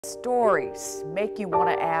Stories make you want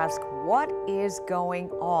to ask, what is going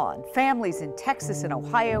on? Families in Texas and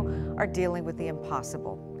Ohio are dealing with the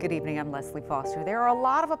impossible. Good evening, I'm Leslie Foster. There are a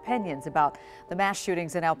lot of opinions about the mass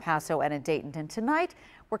shootings in El Paso and in Dayton, and tonight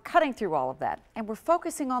we're cutting through all of that, and we're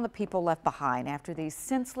focusing on the people left behind after these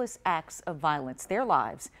senseless acts of violence. Their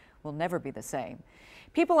lives will never be the same.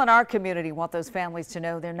 People in our community want those families to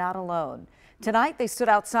know they're not alone. Tonight, they stood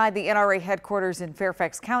outside the NRA headquarters in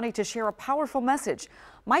Fairfax County to share a powerful message.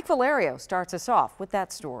 Mike Valerio starts us off with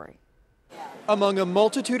that story. Among a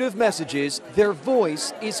multitude of messages, their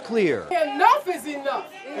voice is clear. Enough is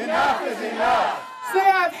enough. Enough is enough.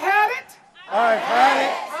 Say, I've had it. I've had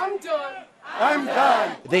it. I'm done. I'm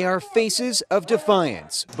done. They are faces of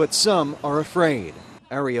defiance, but some are afraid.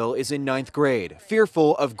 Ariel is in 9th grade,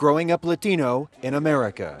 fearful of growing up Latino in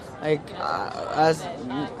America. As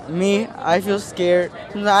me, I feel scared.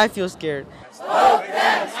 I feel scared. Vote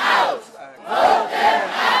them out. Vote them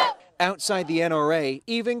out. Outside the NRA,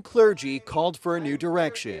 even clergy called for a new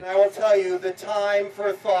direction. I will tell you, the time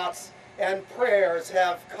for thoughts and prayers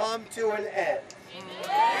have come to an end.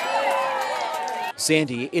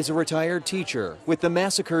 Sandy is a retired teacher, with the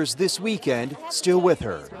massacres this weekend still with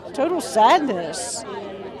her. Total sadness.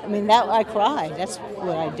 I mean, I cried. That's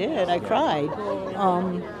what I did. I cried.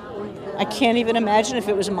 I can't even imagine if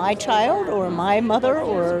it was my child or my mother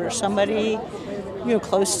or somebody,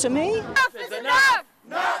 close to me. Enough is enough.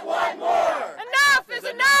 Not one more. Enough is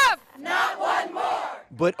enough. Not one more.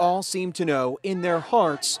 But all seem to know in their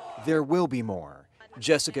hearts there will be more.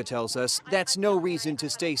 Jessica tells us that's no reason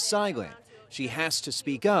to stay silent. She has to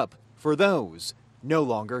speak up for those no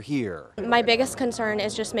longer here. My biggest concern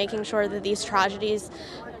is just making sure that these tragedies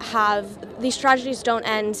don't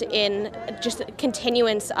end in just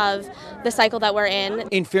continuance of the cycle that we're in.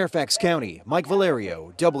 In Fairfax County, Mike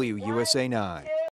Valerio, WUSA 9.